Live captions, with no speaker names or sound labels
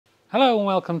Hello and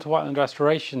welcome to Whiteland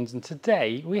Restorations, and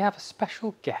today we have a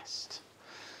special guest.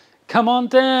 Come on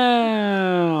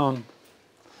down!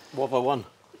 What have I won?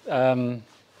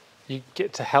 You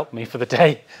get to help me for the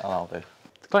day. Oh, I'll do.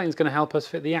 Clayton's going to help us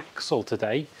fit the axle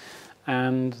today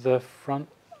and the front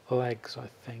legs, I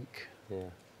think. Yeah,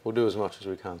 we'll do as much as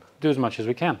we can. Do as much as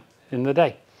we can in the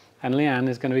day. And Leanne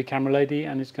is going to be camera lady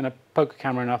and is going to poke a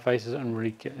camera in our faces and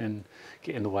really get in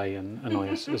the way and annoy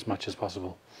us as much as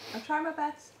possible. I'll try my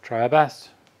best. Try our best.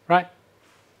 Right,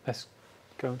 let's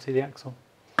go and see the axle.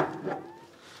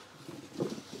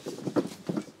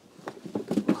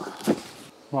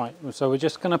 Right, so we're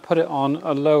just going to put it on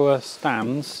a lower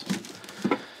stance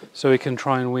so we can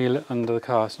try and wheel it under the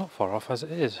car. It's not far off as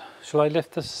it is. Shall I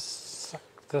lift the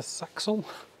axle?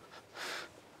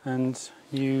 And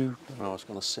you... I was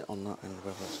going to sit on that end,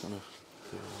 whether it's going to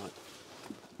be alright.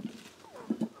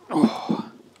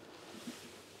 Oh.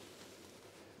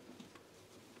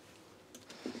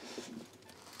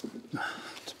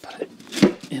 Let's put it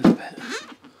in a bit.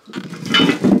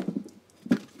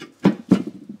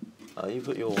 Oh, you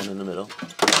put your one in the middle.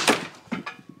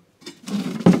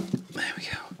 There we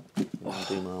go. I'll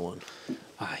do my one.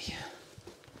 Aye.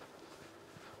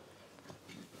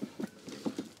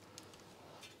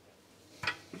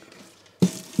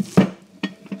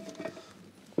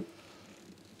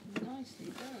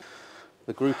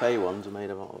 The Group A ones are made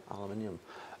of aluminium.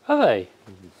 Are they?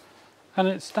 Mm-hmm. And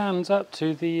it stands up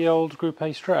to the old Group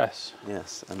A stress?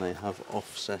 Yes, and they have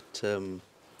offset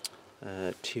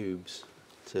tubes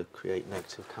to create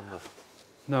negative camber.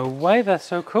 No way, that's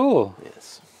so cool.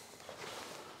 Yes.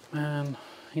 Man,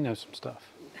 he knows some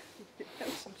stuff. He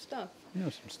knows some stuff. He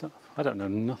knows some stuff. I don't know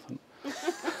nothing. I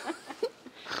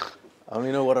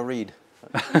only know what I read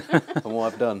and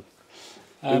what I've done.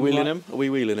 Are we wheeling him? Are we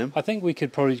wheeling him? I think we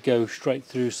could probably go straight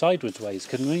through sideways ways,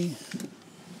 couldn't we?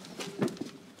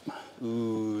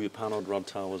 Ooh, your panelled rod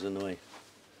tile was in the way.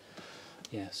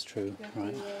 Yes, true.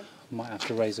 Right. Might have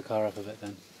to raise the car up a bit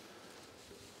then.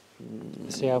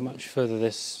 Let's see how much further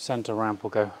this centre ramp will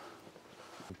go.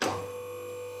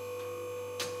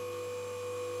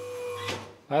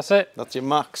 That's it. That's your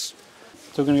max.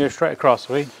 So we're going to go straight across,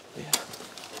 are we? Yeah.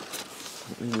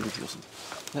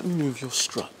 Let me move your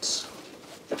struts.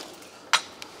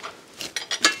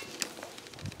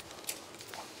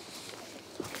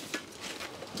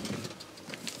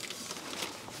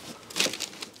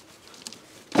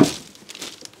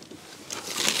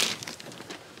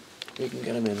 You can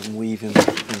get him in and weave him in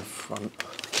front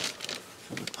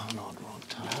of the panelled rod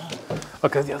tile. I'll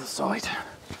go the other side.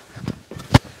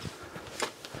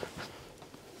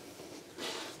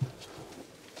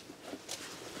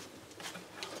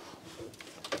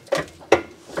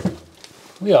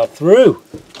 We are through.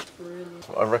 Brilliant.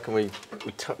 I reckon we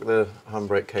tuck the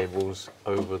handbrake cables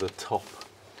over the top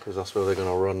because that's where they're going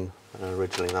to run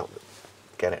originally. That would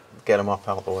get them up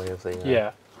out the way of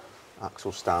the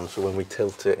axle stand. So when we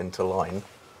tilt it into line,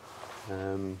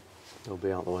 it'll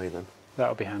be out the way then. That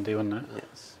would be handy, wouldn't it?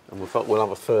 Yes. And we'll have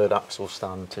a third axle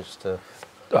stand just to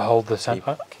hold the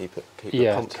centre. Keep the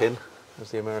pumpkin,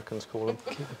 as the Americans call them.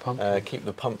 Keep the pumpkin. Keep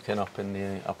the pumpkin up in the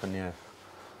air.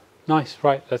 Nice.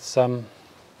 Right. Let's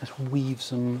weave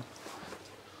some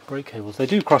brake cables. They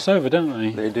do cross over, don't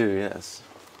they? They do, yes.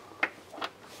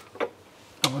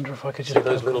 I wonder if I could just see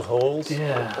those little holes.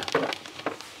 Yeah.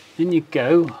 In you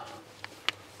go.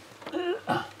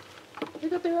 They've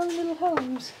got their own little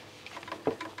homes.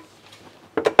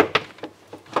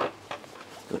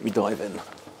 Let me dive in.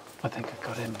 I think I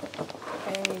got him.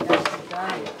 Hey, that's the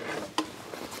guy.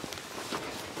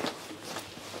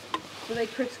 Do they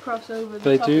crisscross over the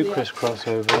They top do of the crisscross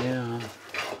over, yeah.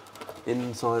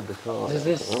 Inside the car. Is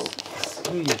this? Oh,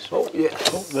 yes.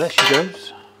 Oh, there she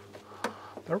goes.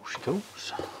 There she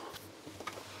goes.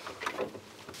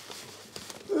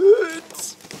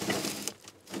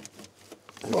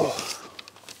 Oh.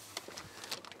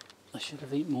 I should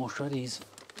have eaten more shreddies.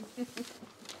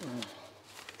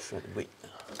 Shredded wheat.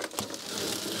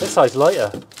 This side's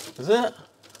lighter. Is it?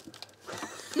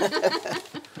 Yeah,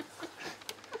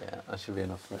 that should be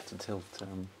enough for it to tilt.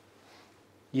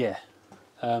 Yeah.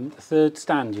 The third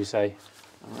stand, you say?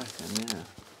 I reckon, yeah.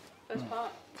 First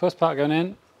part. First part going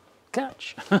in.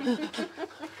 Catch.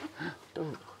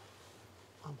 Don't.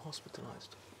 I'm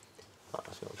hospitalised.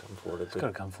 That's got to come forward. It's got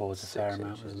to come forward a fair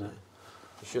amount, isn't it?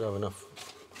 You should have enough.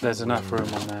 There's enough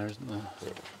room on there, isn't there?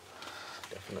 Yeah,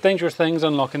 definitely. Dangerous things,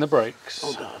 unlocking the brakes.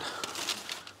 Oh God.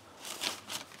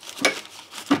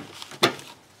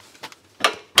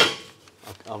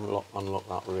 I'll unlock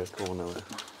that rear corner there.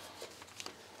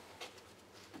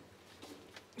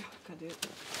 Can't do it.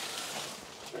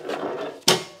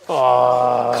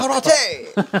 Oh, Karate!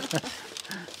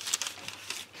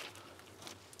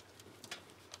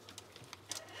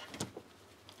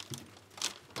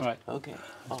 Right. Okay.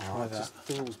 Oh, try it just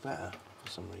feels better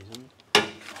for some reason.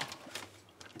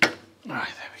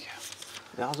 Right, there we go.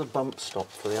 That has a bump stop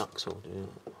for the axle, do you?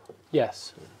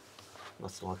 Yes.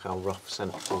 That's like our rough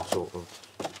central sort of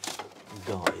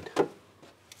guide.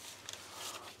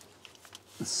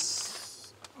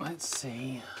 Let's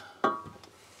see.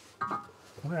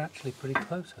 We're actually pretty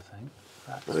close, I think.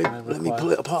 That's Let me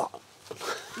pull it apart.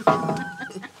 It's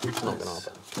not going to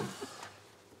happen.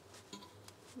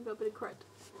 You've got a bit of crud.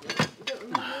 You don't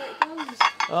remember where it goes.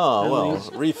 Oh,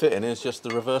 well, refitting is just the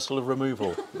reversal of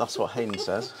removal. That's what Haynes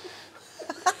says.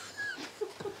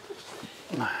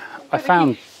 I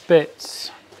found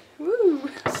bits. Woo!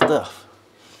 Stuff.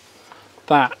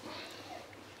 That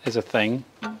is a thing.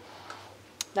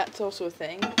 That's also a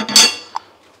thing.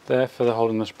 They're for the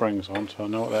holding the springs on, so I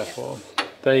know what they're for.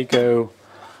 They go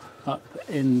up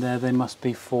in there. They must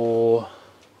be for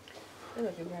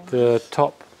the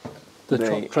top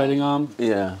trailing arm.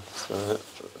 Yeah, so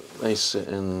they sit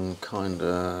in kind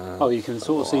of... Oh, you can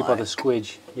sort of see by the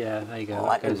squidge. Yeah, there you go.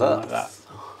 Like that goes that. in like that.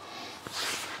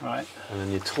 Right. And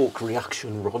then your torque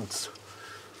reaction rods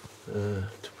to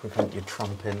prevent you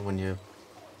tramping when you...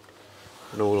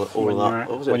 And all When that. you're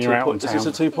What was it? when you're out in This is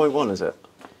a town. 2.1, is it?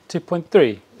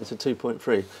 2.3. It's a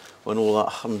 2.3. When all that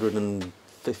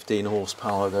 115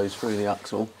 horsepower goes through the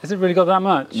axle. Has it really got that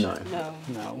much? No.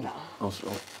 No. I was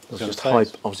gonna just say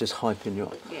I was just hyping you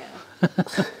up. Yeah.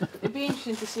 It'd be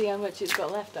interesting to see how much it's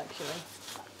got left, actually.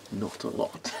 Not a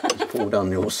lot. Just fall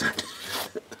down your side.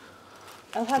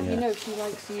 I'll have you Yeah. know she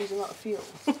likes to use a lot of fuel.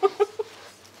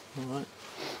 Alright.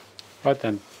 Right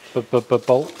then.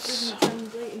 Bolts.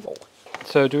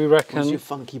 So do we reckon What's your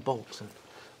funky bolts?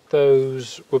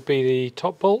 those would be the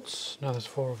top bolts? No, there's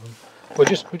 4 of them. We've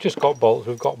just got bolts.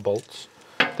 We've got bolts.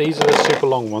 These are the super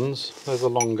long ones. They're the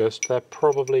longest. They're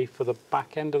probably for the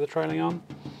back end of the trailing arm.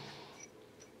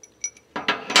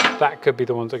 That could be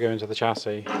the ones that go into the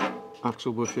chassis.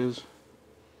 Axle bushes.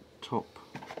 Top.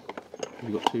 Have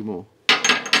you got 2 more?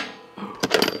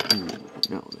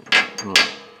 No,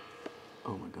 right.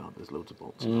 Oh my god, there's loads of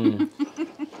bolts.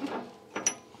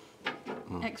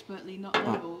 Expertly not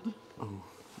labelled.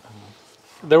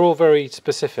 They're all very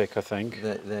specific, I think.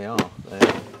 They are.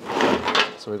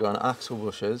 So we've got an axle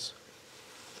bushes.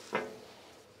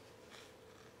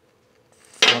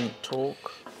 Front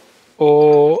torque.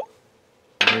 Or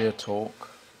Rear torque.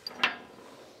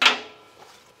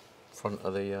 Front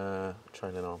of the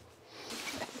trailing arm.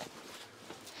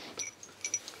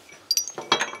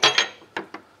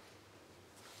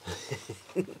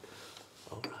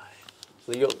 Alright.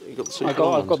 So you got the super I've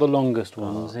long got the ones? longest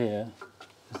ones here.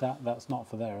 Is that's not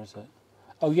for there, is it?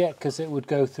 Oh yeah, because it would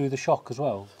go through the shock as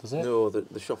well, does it? No,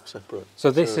 the shock's separate. So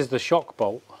this is the shock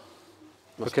bolt Must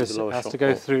be because the it lower has shock to go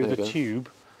bolt. through There the you go. tube,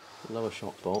 Lower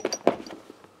shock bolt.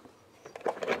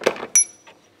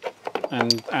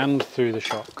 and through the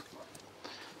shock.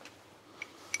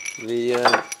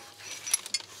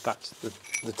 That's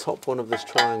The top one of this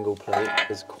triangle plate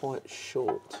is quite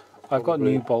short. I've got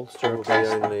new bolts to Probably replace.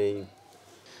 only...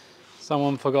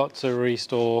 Someone forgot to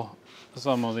restore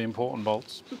some of the important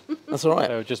bolts. That's all right.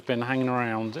 They've just been hanging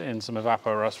around in some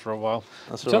evapor rust for a while.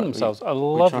 That's They've all done right. themselves a we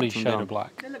lovely tracked them shade down. of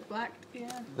black. They look black,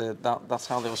 yeah. That's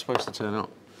how they were supposed to turn out.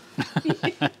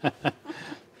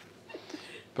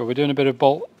 But we're doing a bit of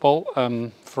bolt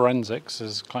forensics,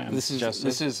 as Clayton suggested.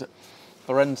 This is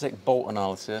forensic bolt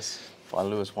analysis by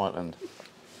Lewis Whiteland.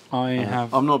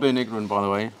 I'm not being ignorant, by the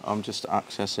way. I'm just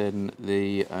accessing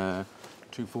the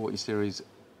 240 series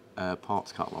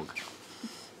parts catalogue.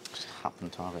 Just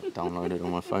happened to have it downloaded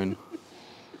on my phone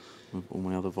with all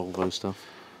my other Volvo stuff.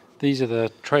 These are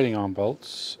the trailing arm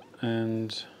bolts,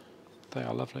 and they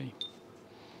are lovely.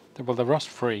 They're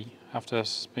rust-free after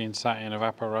being sat in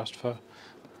evapor rust for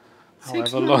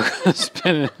however long it's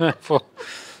been in there for.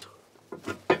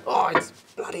 Oh, it's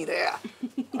bloody there!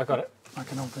 I got it. I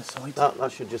can hold this side.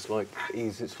 That should just like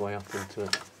ease its way up into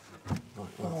it.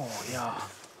 Like that. Oh yeah.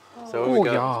 So here we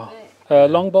go. Yeah.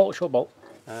 Long bolt, short bolt.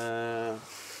 Long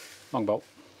Long bolt.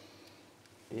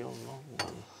 Your long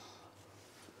one.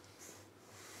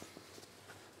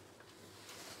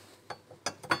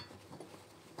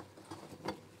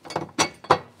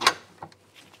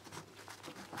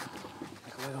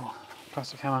 Like a little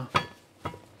plastic hammer.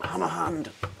 Hammer hand.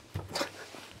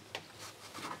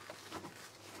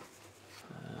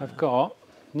 I've got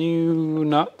new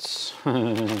nuts.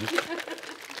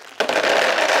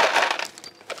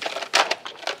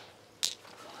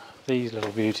 These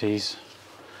little beauties.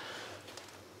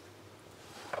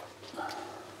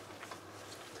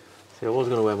 See, I was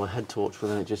going to wear my head torch, but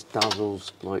then it just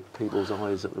dazzles like people's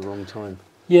eyes at the wrong time.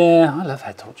 Yeah, I love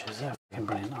head torches. They're fucking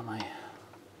brilliant, aren't they?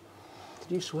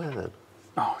 Did you swear then?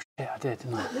 Oh shit, I did,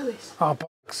 didn't I? Lewis. Oh,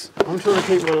 box. I'm trying to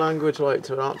keep my language like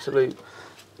to an absolute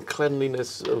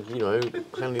cleanliness of, you know,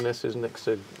 cleanliness is next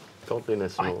to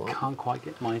godliness and all I that. can't quite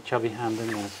get my chubby hand in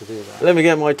there to do that. Let me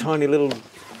get my tiny little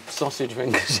sausage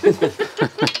fingers in there.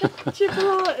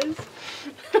 Chipolatas.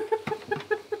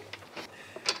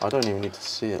 I don't even need to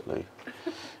see it, Lou.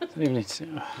 Don't even need to see.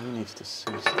 You need to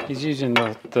see stuff. He's using the You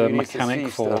need to mechanic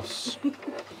see force.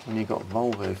 And you've got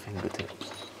Volvo fingertips.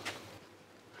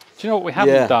 Do you know what we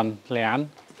haven't Yeah. done, Leanne?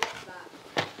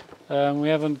 We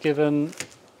haven't given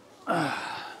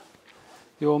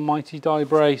your mighty die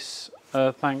brace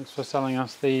thanks for selling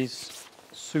us these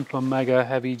super mega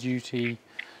heavy duty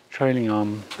trailing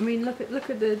arm. I mean, look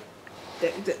at the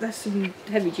that's some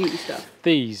heavy duty stuff.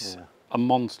 These Yeah. are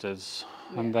monsters,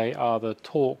 and Yeah. they are the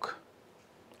torque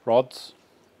rods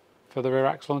for the rear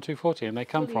axle on 240, and they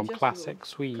come Fully from adjustable. Classic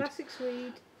Swede. Classic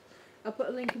Swede. I'll put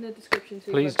a link in the description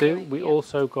to Please the do. website. We Yeah.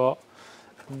 also got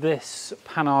this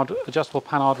panhard, adjustable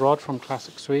panhard rod from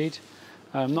Classic Swede.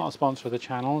 Not a sponsor of the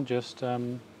channel, just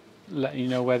letting you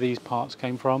know where these parts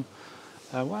came from.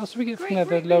 What else did we get from there?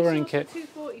 The lowering kit.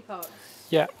 240 parts.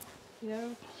 Yeah, You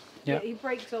know. yeah. He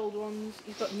breaks old ones.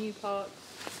 He's got new parts.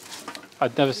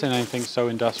 I'd never seen anything so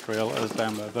industrial as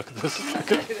down there. Look at this.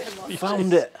 You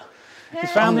found it! You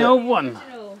found the old one.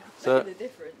 Original. So- Look at the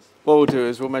difference. What we'll do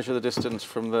is we'll measure the distance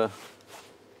from the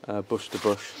bush to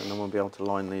bush, and then we'll be able to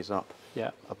line these up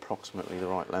Yeah. approximately the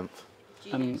right length.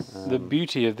 And Genius. the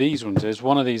beauty of these ones is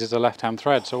one of these is a left-hand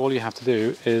thread, so all you have to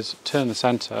do is turn the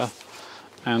centre,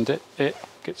 and it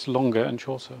gets longer and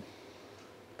shorter.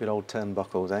 Good old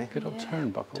turnbuckles, eh? Good old Yeah.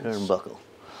 turnbuckles. Turnbuckle.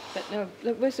 But no,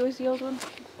 look, where's the old one?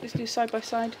 Let's do side by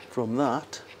side. From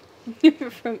that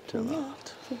From to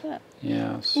that. to that.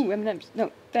 Yes. Ooh, M&M's.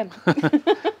 No, them.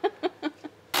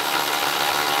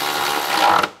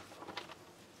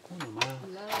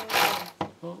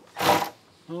 Oh.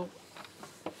 Oh.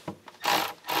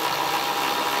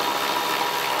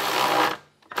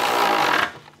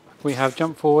 We have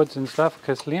jump forwards and stuff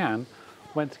because Leanne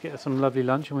went to get us some lovely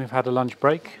lunch, and we've had a lunch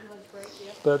break.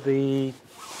 But the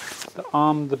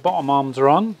bottom arms are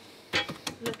on,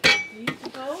 Looking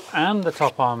beautiful. and the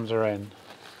top arms are in.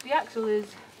 The axle is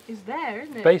there,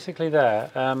 isn't it? Basically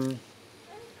there.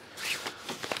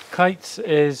 Kites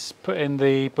is putting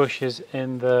the bushes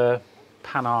in the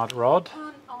panhard rod,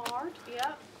 Panhard,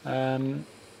 yeah.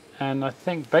 and I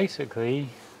think basically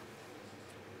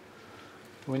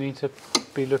we need to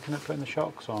be looking at putting the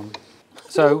shocks on.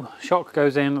 So shock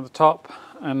goes in at the top,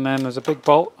 and then there's a big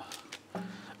bolt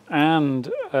and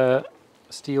a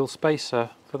steel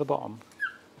spacer for the bottom.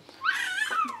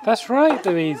 That's right,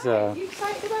 Louisa. You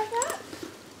excited about that?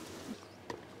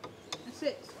 That's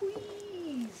it.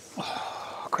 Squeeze.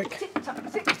 Oh, quick. Tick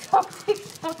tock, tick tock, tick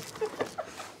tock.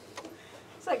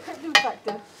 It's like Crypto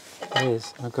Factor. It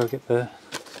is. I've got to get the...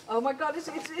 Oh my god,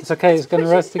 It's okay, it's going to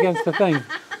rest against the thing.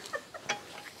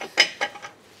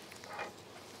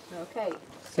 Okay.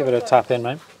 Give it a tap in,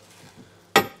 mate.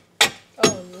 Oh,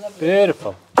 lovely.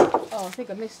 Beautiful. Oh, I think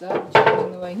I missed that. I'm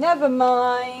jumping away. Never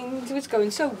mind. It's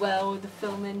going so well with the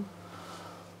filming.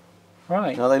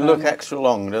 Right. Now they look extra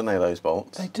long, don't they, those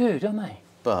bolts? They do, don't they?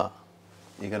 But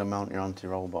you're going to mount your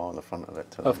anti-roll bar on the front of it.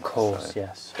 To Of them, course, so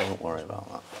yes. Don't worry about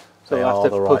that. So They we'll have are to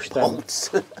the push right them. bolts.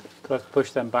 Could I have to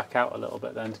push them back out a little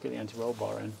bit then to get the anti-roll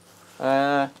bar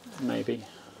in? Maybe.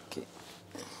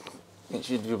 It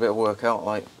should do a bit of work out,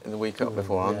 like in the week up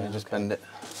beforehand. yeah, You just okay. bend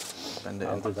it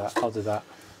I'll in. do that. I'll do that.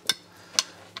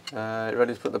 You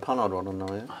ready to put the panhard rod on now,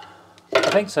 yeah? I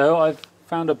think so. I've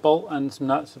found a bolt and some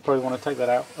nuts. I probably want to take that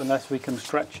out unless we can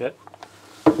stretch it.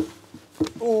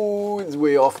 Oh, it's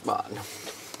way off, man.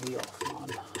 Be off,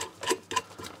 man.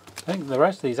 I think the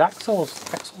rest of these axle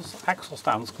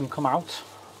stands can come out.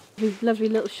 Lovely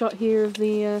little shot here of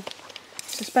the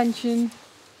suspension.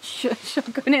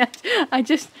 Shot going in.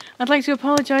 I'd like to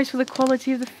apologise for the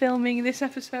quality of the filming in this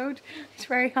episode. It's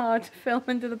very hard to film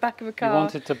under the back of a car. You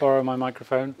wanted to borrow my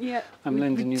microphone? Yeah. I'm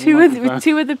lending you the Two microphone. with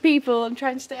two other people. I'm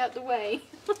trying to stay out the way.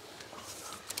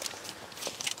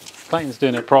 Clayton's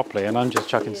doing it properly, and I'm just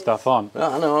chucking stuff on.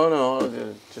 No,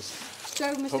 just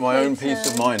So, Mr. for my own Clayton,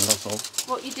 peace of mind, that's all.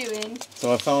 What you doing?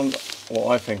 So I found what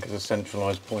I think is a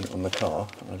centralised point on the car.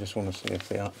 I just want to see if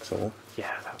the axle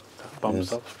Yeah, that bump Yes.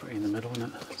 stop's pretty in the middle,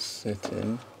 isn't it? sit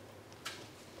in,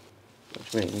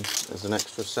 which means there's an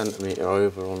extra centimetre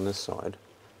over on this side.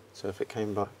 So if it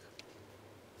came back,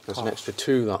 there's an extra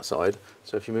 2 that side.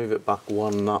 So if you move it back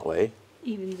 1 that way,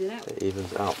 Evens it out. it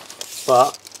evens it out.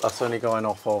 But that's only going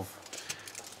off of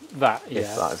That, if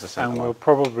yeah. that is the centre And line. we'll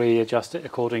probably adjust it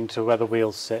according to where the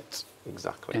wheels sit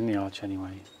Exactly. in the arch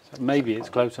anyway. So maybe it's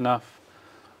close enough.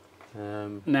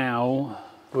 Now...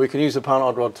 We can use the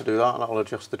panhard rod to do that, and that'll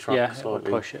adjust the track Yeah, slightly.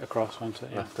 it'll push it across, won't it?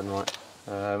 Yeah. Left and right.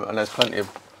 And there's plenty of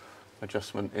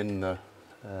adjustment in the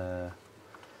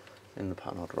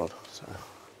panhard rod. So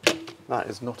that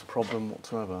is not a problem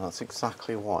whatsoever. That's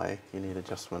exactly why you need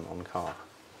adjustment on car.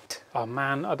 Oh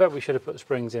man, I bet we should have put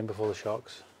springs in before the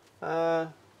shocks.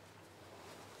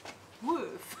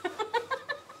 Woof.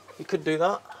 You could do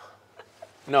that.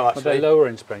 No, actually. But they're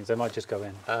lowering springs, they might just go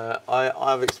in. I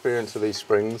have experience of these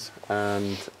springs,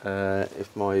 and if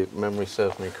my memory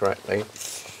serves me correctly,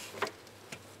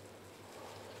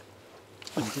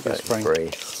 Spring.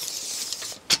 33.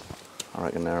 I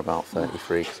reckon they're about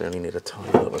 33 because they only need a tiny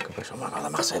little bit of compression. Oh my god, they're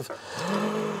massive!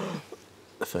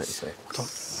 33.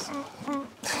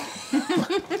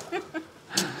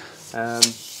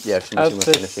 Yeah, it shouldn't be too much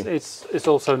of an issue. It's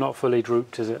also not fully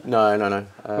drooped, is it? No, no, no.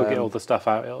 We'll get all the stuff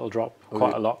out, it'll drop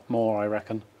quite a lot more, I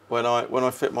reckon. When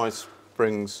I fit my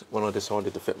springs, when I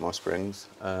decided to fit my springs,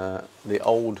 the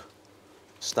old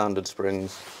standard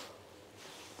springs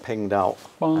pinged out,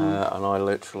 and I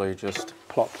literally just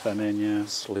plopped them in, yeah.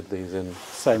 slid these in.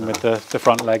 Same with the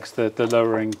front legs, the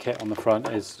lowering kit on the front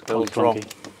is It'll quite drop.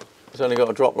 clunky. It's only got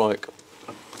to drop like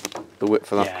the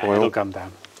width of that Yeah, coil. it'll come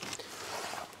down.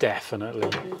 Definitely.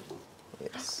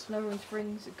 Yes. Lowering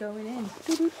springs are going in.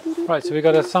 Right, so we've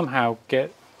got to somehow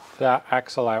get that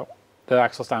axle out, the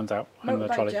axle stands out on the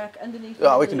Motorbike trolley. jack underneath.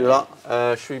 Yeah, we can do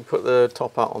that. Should we put the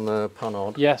top out on the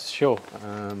panhard? Yes, sure.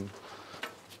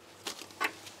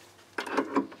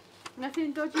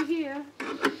 Nothing dodgy here.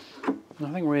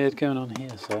 Nothing weird going on here,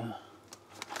 sir.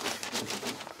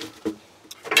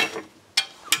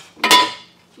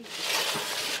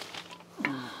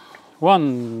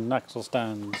 One axle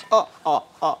stands. You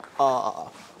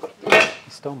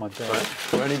stole my bit. Right.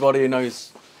 For anybody who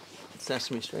knows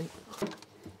Sesame Street.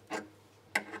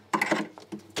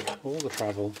 All the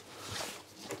travel.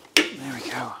 There we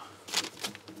go.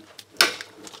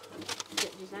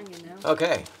 He's hanging now.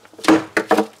 Okay.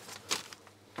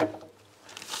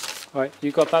 Right,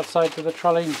 you got that side to the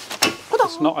trolley.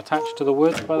 It's not attached to the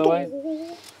wood, by the way.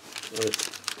 Right.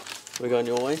 We're going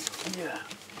your way? Yeah.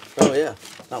 Oh yeah.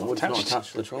 That wood's not Attached.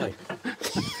 attached to the trolley.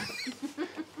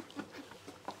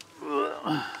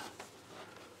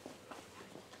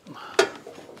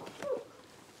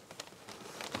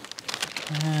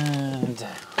 And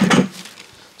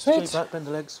Straight back, bend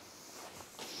the legs.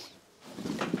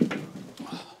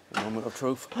 Moment of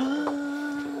truth.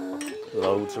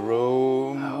 Loads of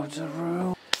room. loads of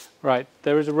room. Right,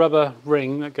 there is a rubber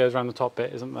ring that goes around the top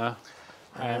bit, isn't there?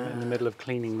 In the middle of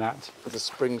cleaning that. With a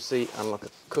spring seat and like a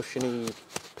cushiony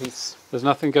piece. There's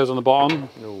nothing goes on the bottom,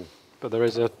 No. but there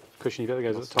is a cushiony bit that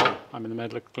goes at the top. I'm in the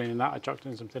middle of cleaning that. I chucked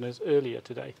in some thinners earlier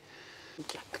today.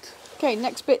 Okay,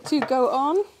 next bit to go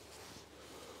on.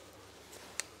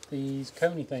 These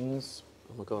coney things.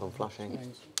 Oh my god, I'm flashing.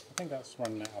 I think that's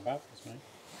running out of batteries, mate.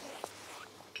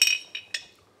 Do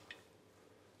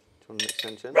you want an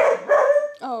extension?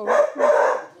 Oh.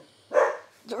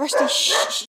 The rusty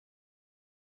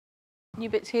new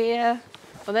bits here.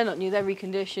 Well, they're not new, they're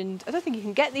reconditioned. I don't think you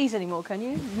can get these anymore, can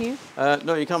you? New?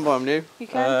 No, you can buy them new. You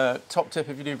can? Top tip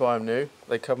if you do buy them new,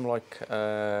 they come like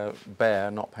bare,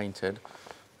 not painted.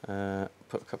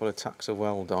 Put a couple of tacks of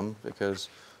weld on, because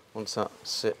once that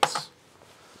sits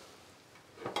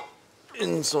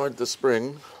inside the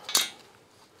spring,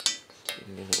 you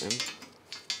can get it in.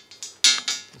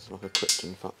 It's like a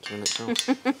Krypton factor in itself.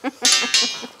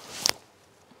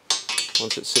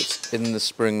 Once it sits in the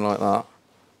spring like that,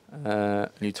 and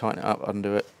you tighten it up,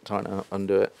 undo it, tighten it up,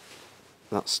 undo it,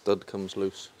 that stud comes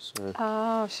loose. So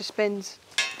Oh, it spins.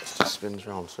 it just spins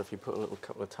round. So if you put a little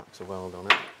couple of tacks of weld on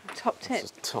it, Top tip.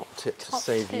 it's a top tip to Top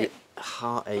save you tip.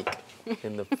 heartache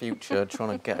in the future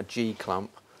trying to get a G clamp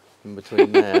in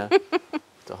between there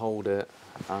to hold it,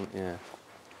 and yeah,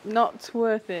 Not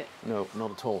worth it. no,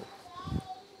 not at all.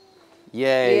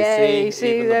 Yay! Yay, see,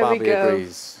 see, even the there we babby go.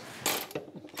 agrees.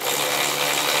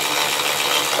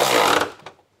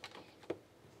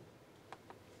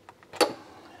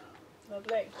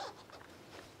 Lovely.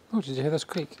 Oh, did you hear the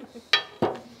squeak?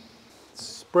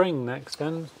 Spring next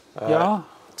then. Yeah?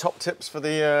 Top tips for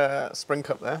the spring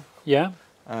cup there. Yeah?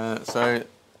 So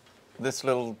this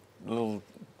little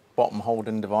bottom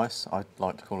holding device, I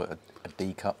like to call it a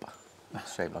D cup.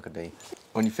 It's shaped like a D.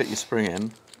 When you fit your spring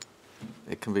in,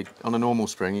 it can be on a normal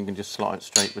spring. You can just slide it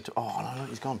straight between. Oh no,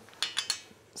 he's gone.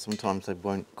 Sometimes they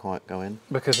won't quite go in.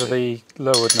 Because of the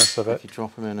loweredness of If it. you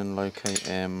drop them in and locate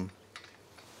him,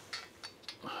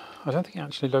 I don't think it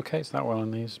actually locates that well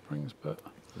on these springs, but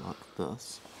like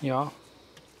this. Yeah.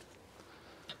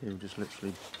 You just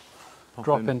literally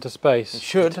Drop into space. It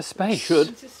should. Into space. Should.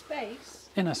 Into space.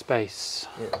 Inner space.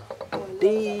 Yeah.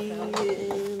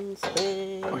 In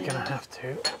space. We're gonna have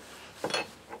to.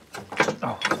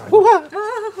 Oh, sorry.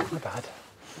 My bad.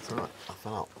 It's alright. I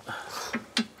fell out.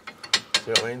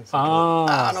 See what I mean?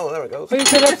 Ah. No, there it goes. Oh, you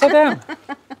did it upside down.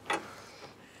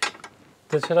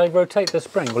 Should I rotate the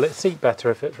spring? Will it seat better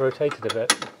if it's rotated a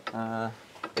bit? I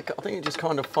think it just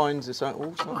kind of finds its own.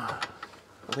 Oh, sorry.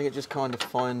 I think it just kind of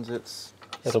finds its.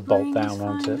 It'll bolt down,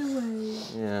 won't it?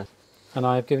 Yeah. And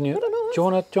I've given you. Do you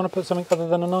want to put something other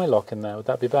than a nylock in there? Would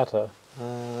that be better?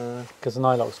 Because the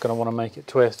nylock's going to want to make it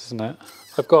twist, isn't it?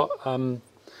 I've got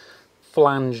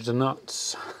flanged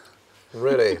nuts.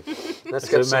 Really?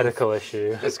 It's a medical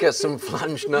issue. Let's get some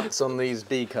flanged nuts on these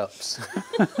B cups.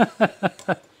 No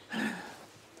comment.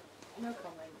 No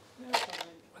comment.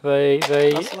 They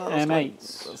That's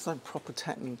M8s. That's like proper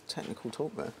technical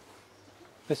talk there.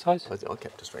 This size? I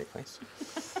kept a straight face.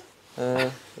 Yeah.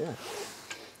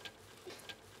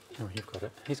 Oh, you've got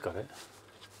it. He's got it.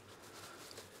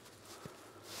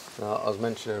 I was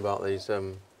mentioning about these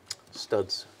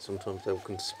studs. Sometimes they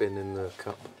can spin in the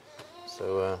cup.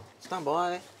 So stand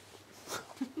by.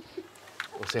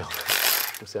 We'll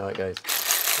see how it goes.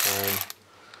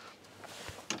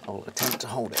 I'll attempt to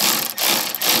hold it.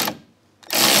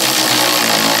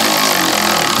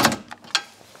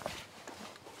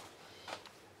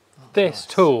 This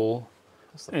tool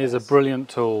is a brilliant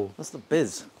tool. That's the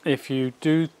biz. If you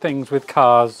do things with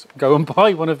cars, go and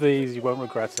buy one of these. You won't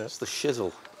regret it. It's the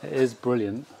shizzle. It is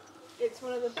brilliant. It's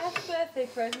one of the best birthday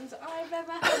presents I've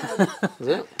ever had. Is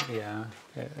it? Yeah,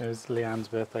 it was Leanne's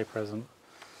birthday present.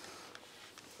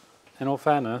 In all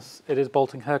fairness, it is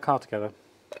bolting her car together.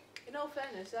 In all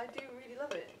fairness, I do really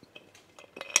love it.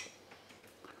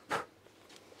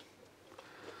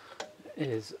 It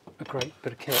is a great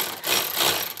bit of kit.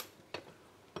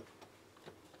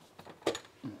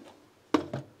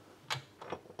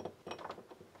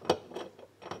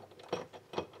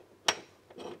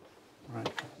 Right.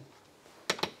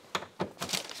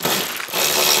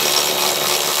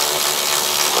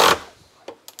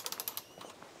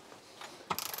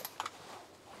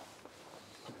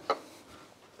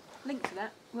 Link to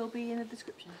that will be in the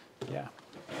description. Yeah.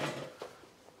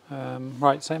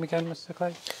 Right, same again, Mr.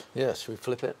 Clay? Yeah, should we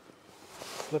flip it?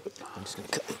 Flip it. I'm just going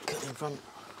to cut in front.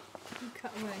 You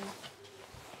cut away.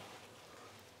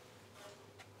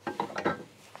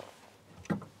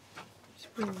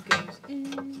 Spring goes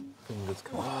in. Fingers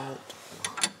come out.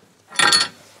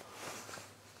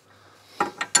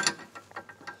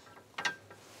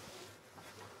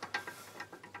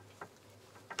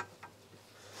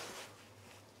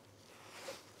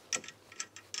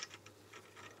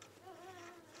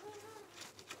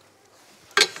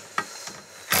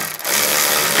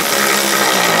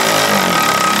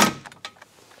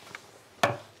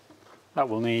 That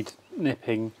will need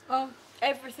nipping. Oh,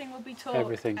 everything will be taut.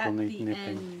 Everything will at need the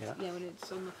nipping, end. yeah. Yeah, when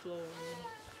it's on the floor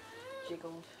and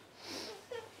jiggled.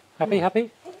 Happy,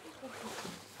 happy?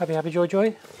 Happy, happy, joy, joy?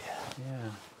 Yeah.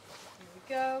 There we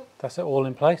go. That's it all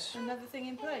in place. Another thing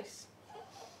in place.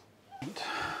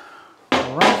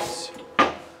 Right.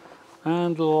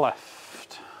 And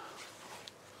left.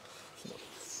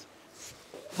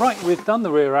 Right, we've done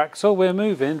the rear axle. We're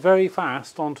moving very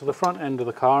fast onto the front end of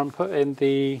the car and put in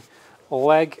the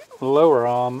leg, lower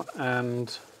arm,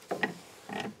 and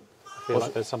I feel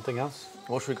like there's something else.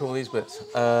 What should we call these bits?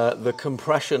 The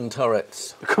compression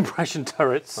turrets. The compression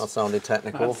turrets. That sounded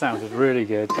technical. That sounded really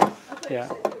good. Yeah.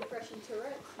 Compression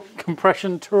turrets.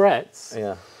 Compression turrets.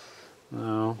 Yeah.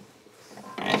 No.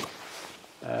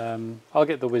 I'll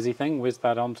get the whizzy thing, whiz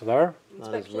that onto there,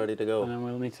 That is ready to go. and then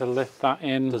we'll need to lift that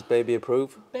in. Does baby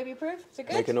approve? Baby proof? Is it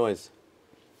good? Make a noise.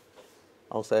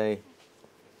 I'll say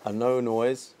a no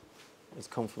noise is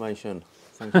confirmation.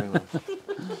 Thank you very much.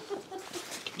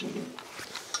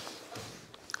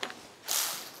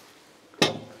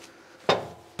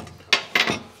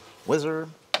 Whizzer.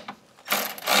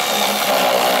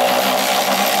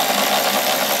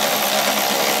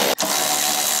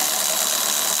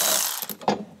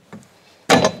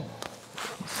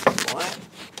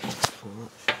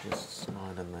 Just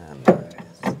slide in there,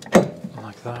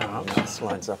 Like that. nice.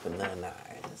 Slides up in there,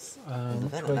 nice.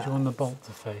 Which way do you want the bolt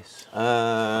to face?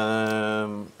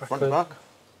 Front to back.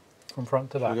 From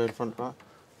front to Should back? we go front to back?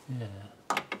 Yeah.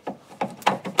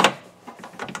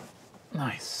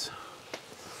 Nice.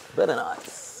 Very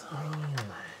nice.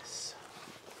 Nice.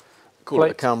 Call it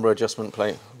Plate. a camber adjustment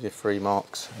plate. Give 3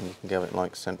 marks, and you can give it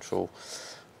like central,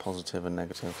 positive, and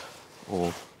negative,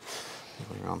 or the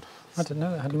other way around. I didn't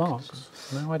know it had marks.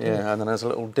 No idea. Yeah, and then there's a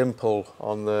little dimple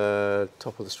on the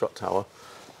top of the strut tower,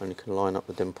 and you can line up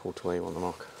the dimple to where you want the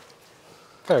mark.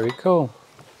 Very cool.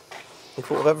 They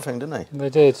thought of everything, didn't They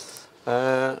did.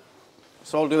 they?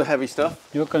 So I'll do the heavy stuff.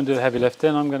 You're going to do the heavy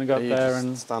lifting. I'm going to go up You there just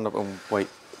and stand up and wait.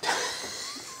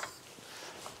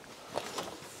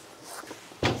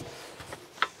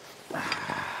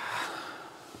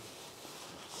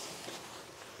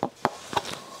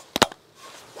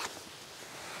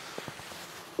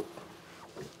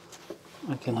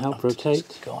 I can help rotate.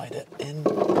 Just guide it in.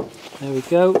 There we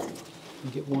go.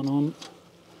 Get one on.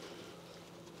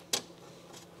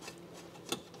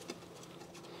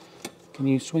 Can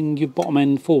you swing your bottom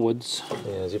end forwards?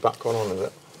 Yeah, is your back gone on, is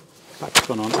it? Back's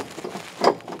gone on.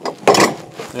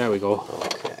 There we go.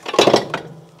 Okay.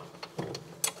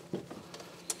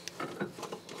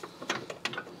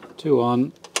 2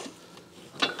 on.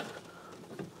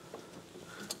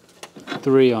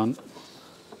 3 on.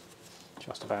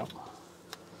 Just about.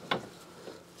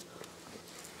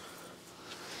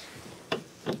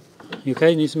 You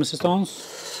okay? Need some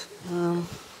assistance?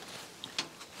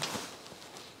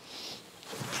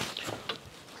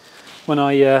 When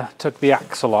I took the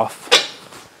axle off,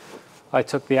 I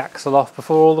took the axle off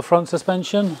before all the front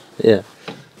suspension. Yeah.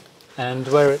 And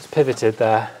where it's pivoted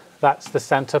there, that's the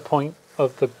centre point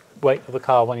of the weight of the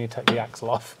car when you take the axle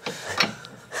off.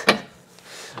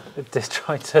 It just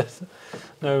tried to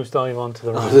nosedive onto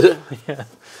the right. Did it? Yeah.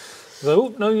 So,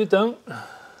 oh, no you don't.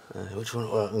 Which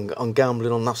one? I'm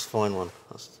gambling on that's the fine one.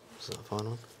 Is that the fine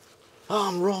one? Oh,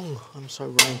 I'm wrong. I'm so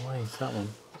wrong. Wait, is that one?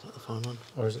 Is that the fine one?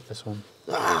 Or is it this one?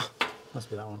 Ah! Must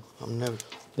be that one. I'm never.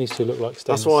 These two look like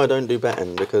stainless. That's why I don't do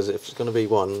betting, because if it's going to be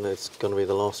one, it's going to be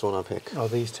the last one I pick. Oh,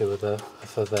 these two are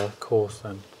for the course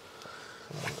then.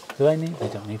 Do they need? They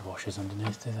don't need washers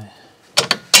underneath, do they?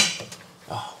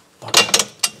 Oh,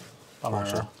 bugger.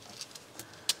 Bummer.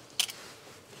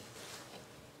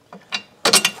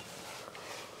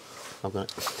 I've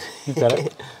got it. You got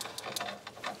it.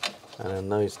 And then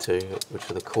those two,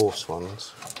 which are the coarse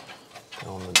ones,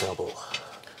 go on the double.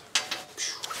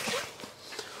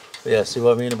 But yeah, see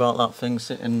what I mean about that thing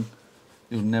sitting?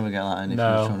 You'll never get that in if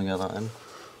you're trying to get that in.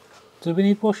 Do we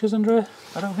need washers under it?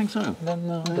 I don't think so.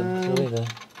 No, I don't think so either.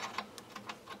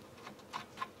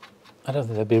 I don't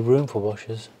think there'd be room for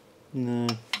washers. No.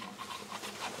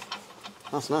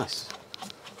 That's nice.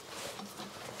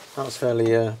 That was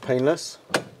fairly painless.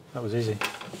 That was easy.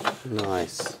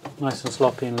 Nice. Nice and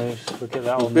sloppy and loose. We'll get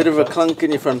that A on. bit of a clunk in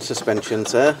your front suspension,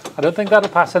 sir. I don't think that'll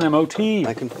pass an MOT.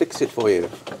 I can fix it for you.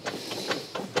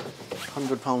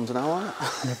 £100 an hour.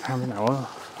 £100 an hour.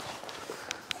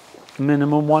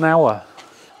 Minimum 1 hour.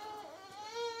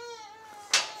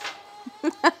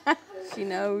 She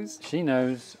knows. She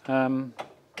knows.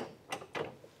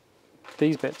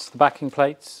 These bits, the backing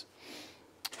plates.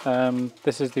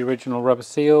 This is the original rubber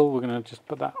seal. We're going to just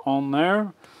put that on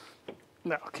there.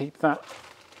 That'll keep that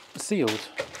sealed.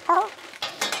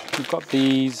 We've got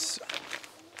these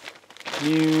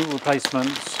new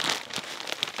replacements,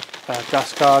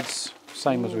 dust guards,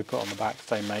 same as we put on the back,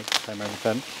 same make, same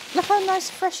everything. Look how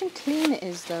nice, fresh and clean it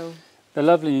is though. They're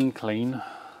lovely and clean,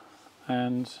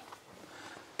 and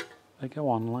they go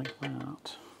on like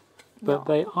that. But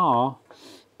they are,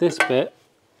 this bit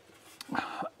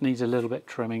needs a little bit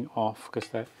trimming off because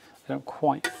they don't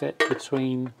quite fit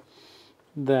between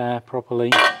there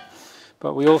properly.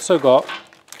 But we also got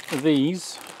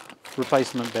these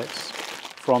replacement bits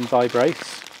from Die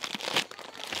Brace.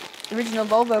 Original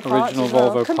Volvo parts Original as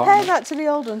well. Volvo Compare part. that to the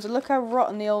old ones and look how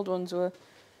rotten the old ones were.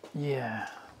 Yeah,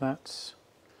 that's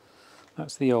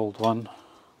the old one.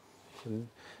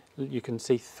 You can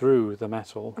see through the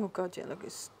metal, Oh god, yeah, look,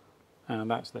 it's and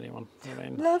that's the new one. I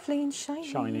mean, lovely and shiny.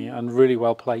 shiny and really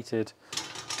well plated.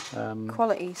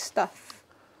 Quality stuff.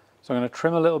 So I'm going to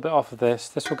trim a little bit off of this.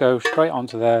 This will go straight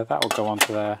onto there. That will go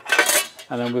onto there,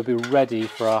 and then we'll be ready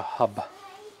for our hub.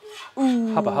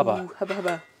 Ooh, Hubba hubba. hubba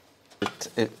hubba.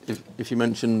 If you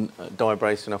mention Die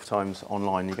Brace enough times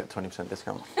online, you get 20%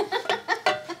 discount.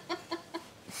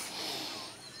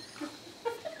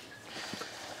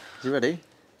 You ready?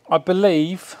 I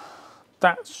believe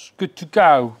that's good to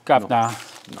go, Gavna.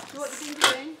 No. What do you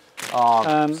think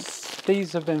you're doing?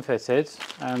 These have been fitted,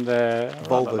 and they're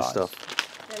rather Volvo nice. stuff.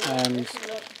 And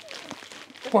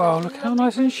wow, look how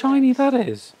nice and shiny that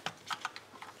is.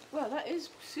 Well, that is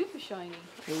super shiny.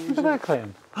 Look at that,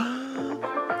 Clayton.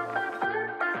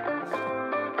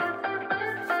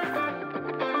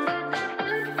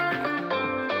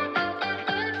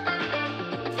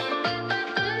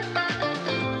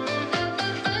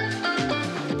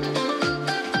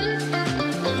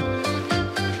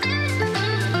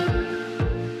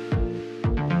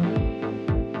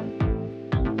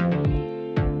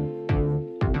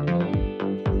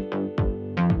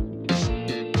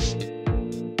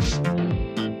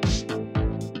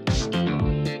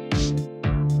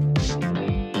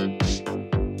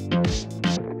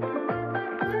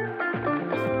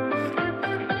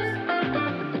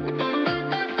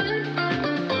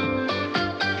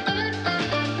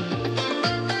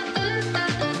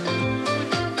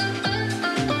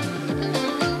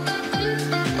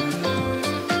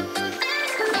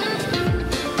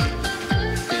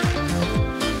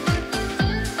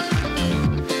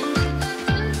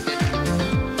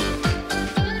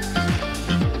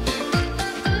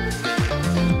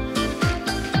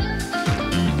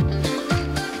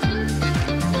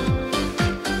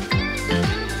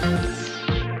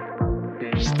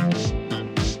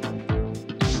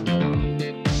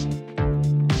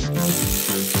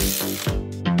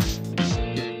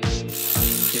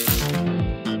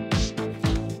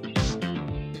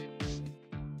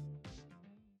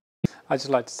 I'd just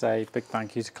like to say big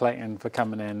thank you to Clayton for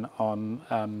coming in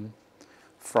on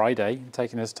Friday,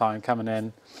 taking his time, coming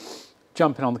in,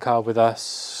 jumping on the car with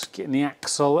us, getting the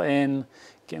axle in,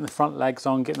 getting the front legs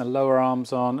on, getting the lower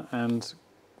arms on, and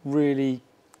really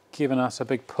giving us a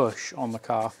big push on the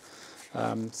car.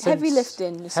 Heavy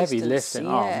lifting. Heavy lifting.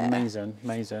 Yeah. Oh, amazing,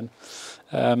 amazing.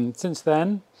 Since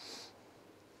then,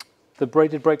 the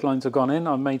braided brake lines have gone in.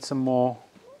 I've made some more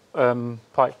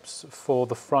pipes for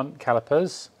the front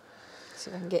calipers. So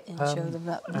I can get in and show them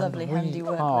that lovely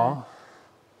handiwork there. Are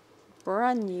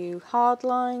Brand new hard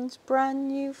lines, brand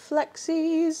new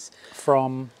flexies.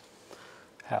 from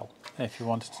hell, if you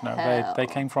wanted to know. Hell, They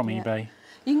came from yeah. eBay.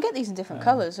 You can get these in different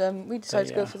colours. We decided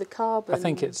to go for the carbon. I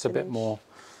think it's a bit finish. more.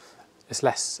 It's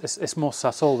less. It's more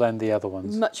subtle than the other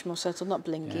ones. Much more subtle, not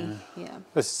blinky. Yeah.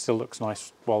 This still looks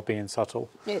nice while being subtle.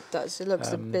 It does. It looks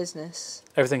the business.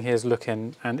 Everything here is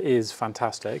looking and is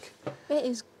fantastic. It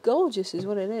is gorgeous, is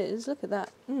what it is. Look at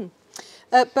that.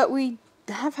 But we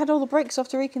have had all the brakes off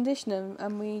to recondition them,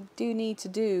 and we do need to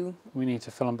do We need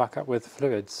to fill them back up with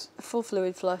fluids. a full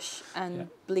fluid flush and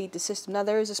bleed the system. Now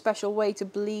there is a special way to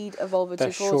bleed a Volvo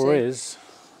There 240. sure is.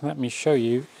 Let me show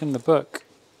you in the book.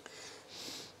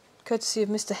 Courtesy of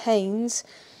Mr. Haynes.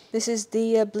 This is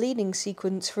the bleeding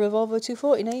sequence for a Volvo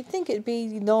 240. Now you'd think it'd be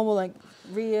normal, like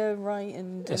rear, right,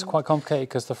 and... It's quite complicated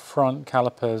because the front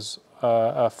calipers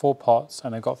are 4 pots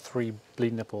and they've got 3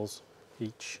 bleed nipples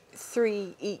each.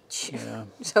 3 each. Yeah.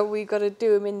 So we've got to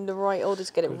do them in the right order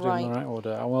to get it We'll do them right. in the right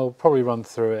order, and we'll probably run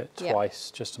through it Yeah.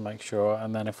 twice just to make sure.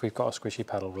 And then if we've got a squishy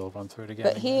pedal, we'll run through it again.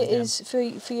 But here is, for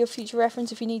your future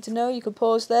reference, if you need to know, you can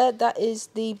pause there. That is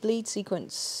the bleed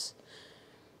sequence.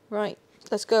 Right,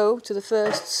 let's go to the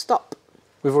first stop.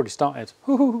 We've already started.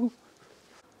 We're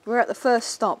at the first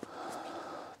stop.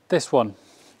 This one.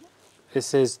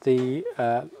 This is the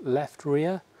left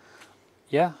rear.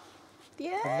 Yeah.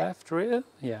 Yeah. Left rear?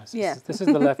 Yes. Yeah. This is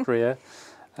the left rear.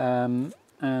 And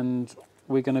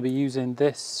we're going to be using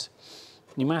this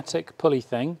pneumatic pulley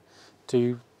thing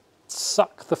to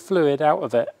suck the fluid out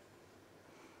of it.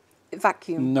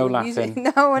 Vacuum. No We're laughing.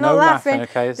 No, we're not No laughing.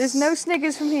 okay? There's no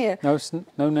sniggers from here. No sniggers.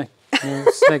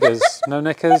 No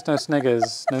knickers, no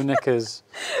sniggers, no knickers.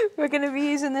 We're going to be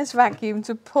using this vacuum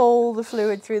to pull the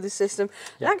fluid through the system.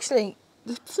 Yeah. Actually,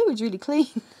 the fluid's really clean.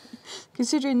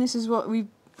 Considering this is what we've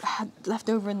had left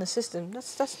over in the system,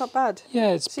 that's not bad.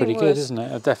 Yeah, it's Seen pretty worse. good, isn't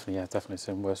it? Definitely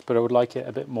seen worse. But I would like it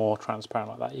a bit more transparent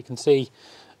like that. You can see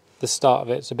the start of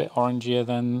it's a bit orangier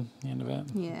than the end of it.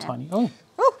 Yeah. Tiny.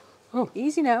 Oh,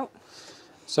 easy now.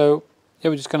 So yeah,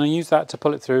 we're just going to use that to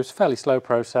pull it through. It's a fairly slow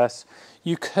process.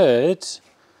 You could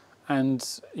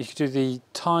do the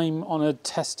time-honoured,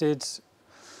 tested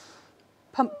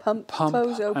Pump,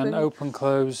 close, open. and open,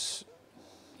 close.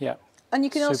 Yeah. And you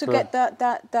can also Super. get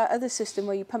that other system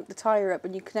where you pump the tyre up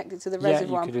and you connect it to the Yeah,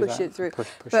 reservoir you and could do push that. it through. Push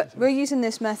But it through. we're using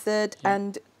this method, Yeah.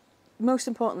 and most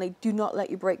importantly, do not let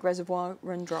your brake reservoir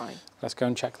run dry. Let's go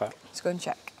and check that. Let's go and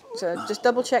check. So just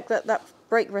double check that that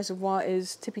brake reservoir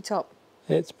is tippy top.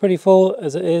 It's pretty full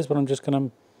as it is, but I'm just going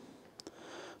to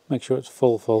make sure it's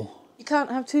full. You can't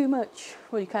have too much.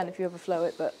 Well, you can if you overflow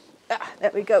it, but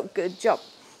there we go. Good job.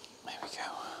 There we go.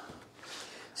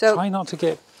 So Try not to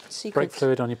get secret. brake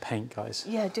fluid on your paint, guys.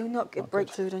 Yeah, do not get Not brake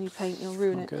good. fluid on your paint. You'll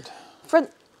ruin Not it. good.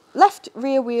 Front, left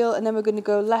rear wheel, and then we're going to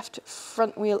go left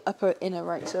front wheel, upper inner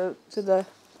right. So to the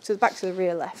back to the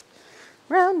rear left.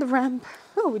 Round the ramp.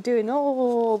 Oh, we're doing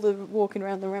all the walking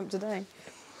around the ramp today.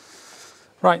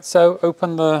 Right, so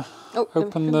open the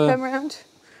Come round.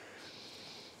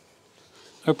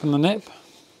 open the nip.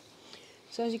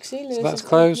 So as you can see, Lewis So that's is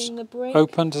closed. opening the brake.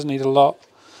 Open, doesn't need a lot,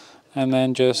 and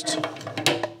then just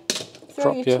Throw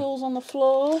drop your your- tools on the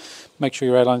floor. make sure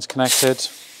your airline's connected.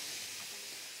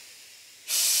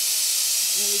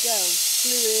 There we go.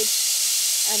 Fluid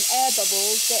and air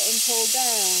bubbles getting pulled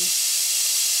down.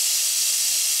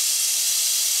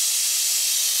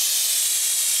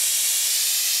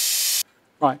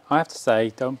 Right, I have to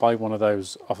say, don't buy one of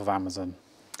those off of Amazon.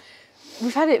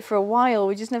 We've had it for a while.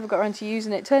 We just never got around to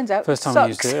using it. Turns out, First time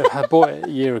sucks. I used it, I bought it a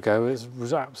year ago. It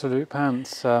was absolute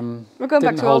pants. We're going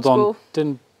back to old school.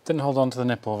 Didn't hold on to the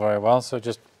nipple very well, so it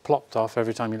just plopped off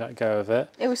every time you let go of it,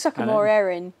 It was sucking And more it- air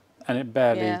in. and it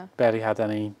Yeah. barely had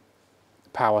any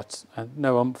power, and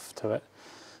no oomph to it.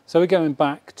 So we're going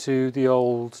back to the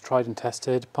old tried and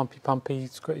tested pumpy,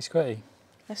 squirty.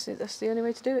 That's it. That's the only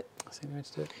way to do it. That's the only way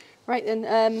to do it. Right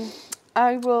then,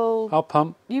 I will. I'll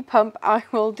pump. You pump. I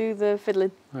will do the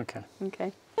fiddling. Okay,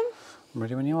 Okay. I'm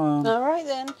ready when you are. All right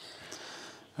then.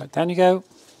 Right, down you go.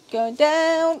 Going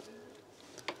down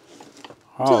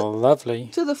Oh, lovely.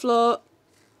 to the floor.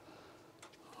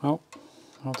 Oh,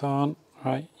 hold on.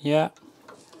 Right, yeah.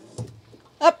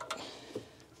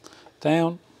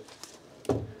 Down.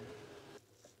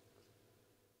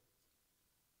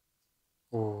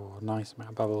 Oh, nice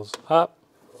amount of bubbles. Up.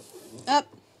 Up.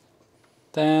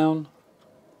 Down.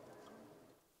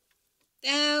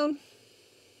 Down.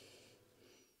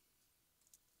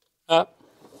 Up.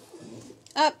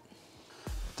 Up.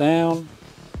 Down.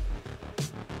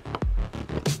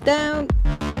 Down.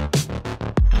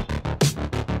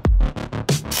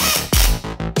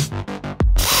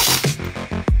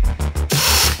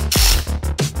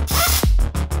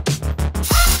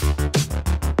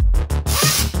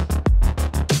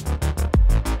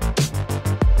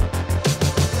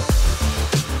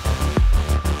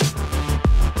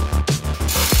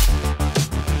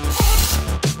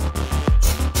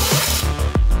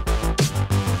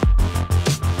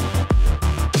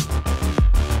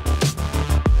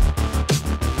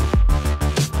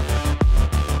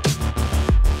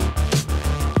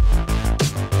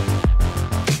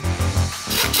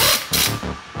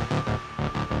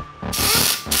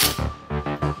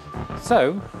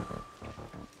 So,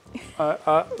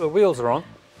 the wheels are on.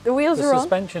 The wheels The are on.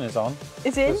 suspension is on.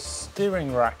 It's in. The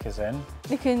steering rack is in.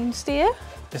 You can steer.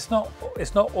 It's not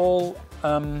all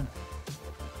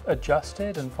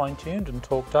adjusted and fine-tuned and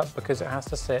torqued up because it has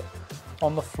to sit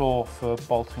on the floor for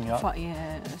bolting up.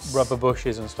 Yes. Rubber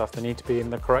bushes and stuff. They need to be in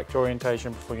the correct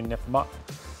orientation before you nip them up.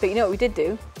 But you know what we did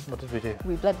do? What did we do?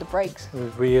 We bled the brakes.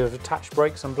 We have attached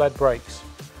brakes and bled brakes.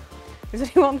 There's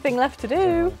only one thing left to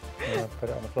do. Yeah, put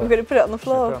it on the floor. We're going to put it on the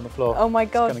floor. Put it on the floor. Oh my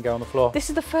It's God. going to go on the floor. This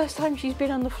is the first time she's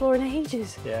been on the floor in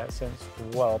ages. Yeah, since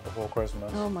well before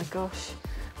Christmas. Oh my gosh.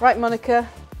 Right, Monica,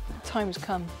 time has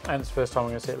come. And it's the first time we're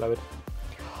going to see it lowered.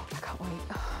 I can't wait.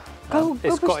 Go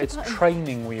It's push got the its button.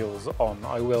 training wheels on,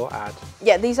 I will add.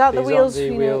 Yeah, these are the These wheels. aren't the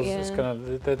you know, wheels. yeah.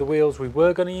 It's they're the wheels we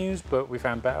were going to use, but we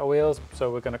found better wheels, so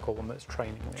we're going to call them its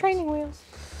training wheels. Training wheels.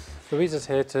 Louisa's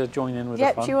here to join in with the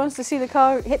Yep, fun. she wants to see the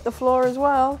car hit the floor as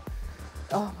well.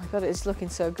 Oh my God, it's looking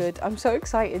so good. I'm so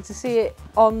excited to see it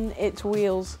on its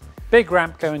wheels. Big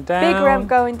ramp going down. Big ramp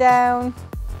going down.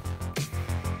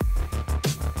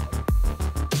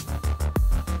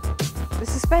 The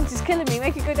suspense is killing me.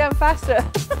 Make it go down faster.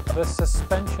 The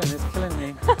suspension is killing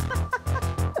me.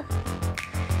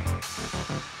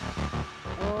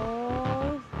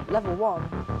 Oh, level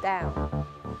 1, down.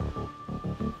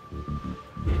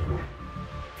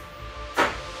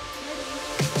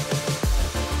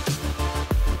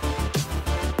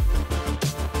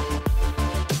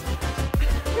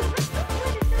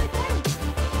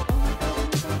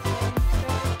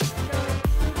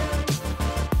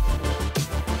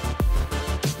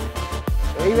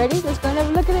 Are you ready? Let's go and have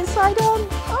a look at it side on.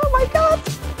 Oh my God.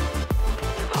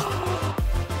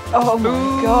 Oh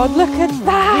my God, look at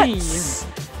that. Ooh-wee.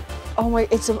 Oh my,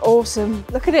 it's awesome.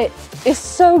 Look at it. It's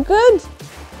so good.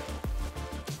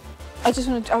 I just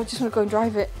want to go and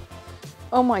drive it.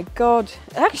 Oh my God.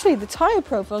 Actually, the tyre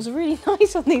profiles are really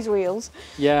nice on these wheels.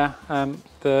 Yeah,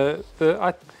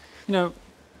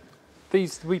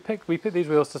 we picked these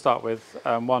wheels to start with.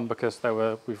 One, because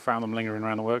we found them lingering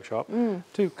around the workshop.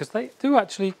 Two, because they do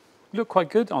actually look quite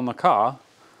good on the car.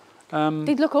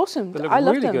 They look awesome. They look I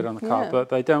love really them. good on the car, Yeah. but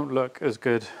they don't look as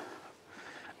good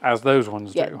as those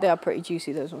ones Yeah, do. they are pretty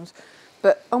juicy, those ones.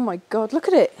 But oh my God, look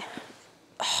at it.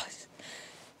 Oh,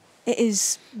 it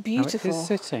is beautiful. Now, it is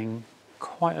sitting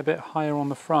quite a bit higher on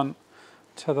the front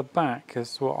to the back,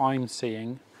 is what I'm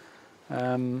seeing.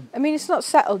 I mean, it's not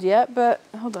settled yet, but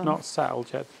hold on. Not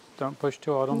settled yet. Don't push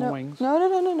too hard on the wings.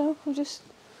 No. I'm just.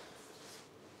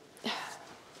 I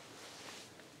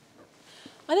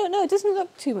don't know. It doesn't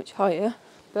look too much higher,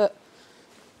 but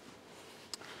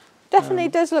definitely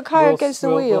does look higher against the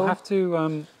wheel. We'll have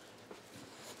to.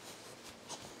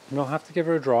 We'll have to give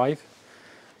her a drive.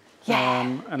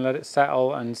 Yeah. And let it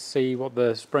settle and see what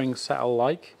the springs settle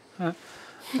like.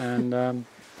 And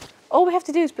All we have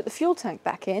to do is put the fuel tank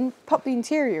back in, pop the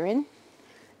interior in.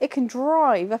 It can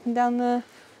drive up and down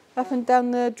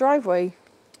the driveway.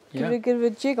 Give it a bit of a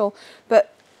jiggle,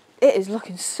 but it is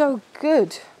looking so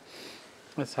good.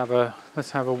 let's have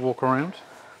a walk around.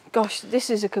 Gosh, this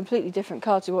is a completely different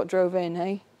car to what drove in,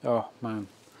 hey? Oh man,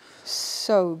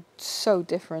 So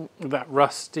different. that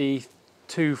rusty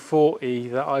 240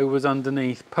 that I was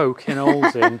underneath poking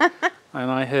holes in,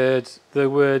 and I heard the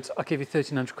words, "I'll give you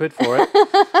 1,300 quid for it,"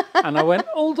 and I went,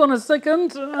 "Hold on a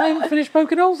second, I haven't finished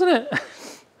poking holes in it."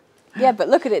 Yeah, but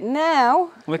look at it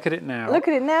now. Look at it now. Look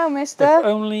at it now, If mister.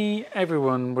 only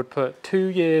everyone would put 2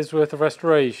 years worth of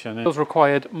restoration. It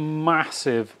required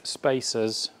massive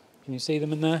spacers. Can you see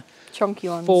them in there? Chunky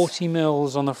ones. 40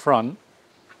 mils on the front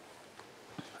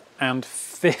and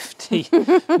 50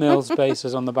 mil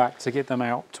spacers on the back to get them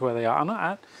out to where they are. And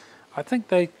I think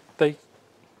they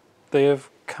they have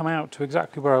come out to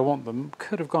exactly where I want them.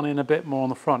 Could have gone in a bit more on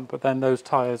the front, but then those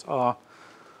tyres are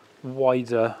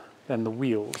wider than the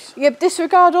wheels. Yep,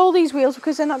 disregard all these wheels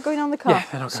because they're not going on the car. Yeah,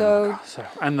 they're not going on the car. So,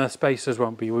 and the spacers we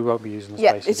won't be using the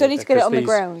spacers. Yeah, it's only to get it on the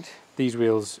ground. These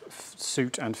wheels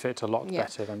suit and fit a lot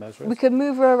better than those wheels. We can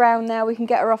move her around now, we can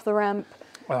get her off the ramp.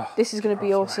 Oh, this is going to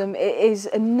be awesome. It is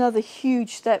another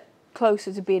huge step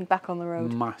closer to being back on the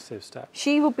road. Massive step.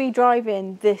 She will be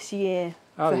driving this year.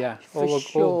 Oh yeah, for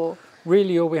sure.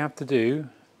 Really all we have to do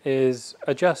is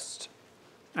adjust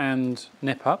and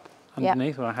nip up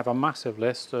underneath. When I have a massive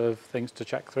list of things to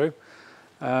check through.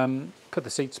 Put the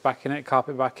seats back in it,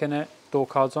 carpet back in it, door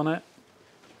cards on it.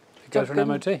 It goes for an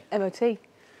MOT. MOT. Yeah.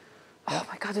 Oh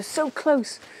my God, it's so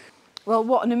close. Well,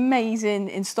 what an amazing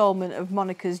instalment of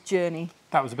Monica's journey.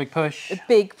 That was a big push. A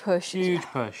big push. Huge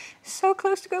push. So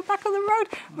close to go back on the road.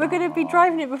 We're going to be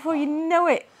driving it before you know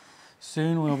it.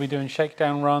 Soon we'll be doing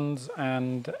shakedown runs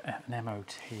and an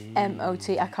MOT. MOT.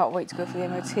 I can't wait to go for the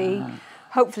MOT.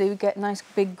 Hopefully we get a nice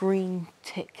big green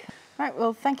tick. Right,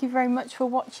 well, thank you very much for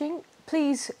watching.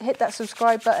 Please hit that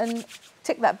subscribe button,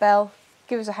 tick that bell,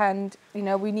 give us a hand. You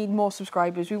know, we need more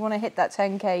subscribers. We want to hit that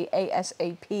 10K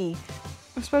ASAP.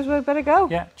 I suppose we better go.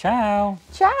 Yeah, ciao.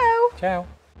 Ciao. Ciao.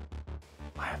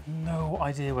 I have no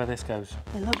idea where this goes.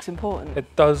 It looks important.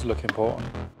 It does look important.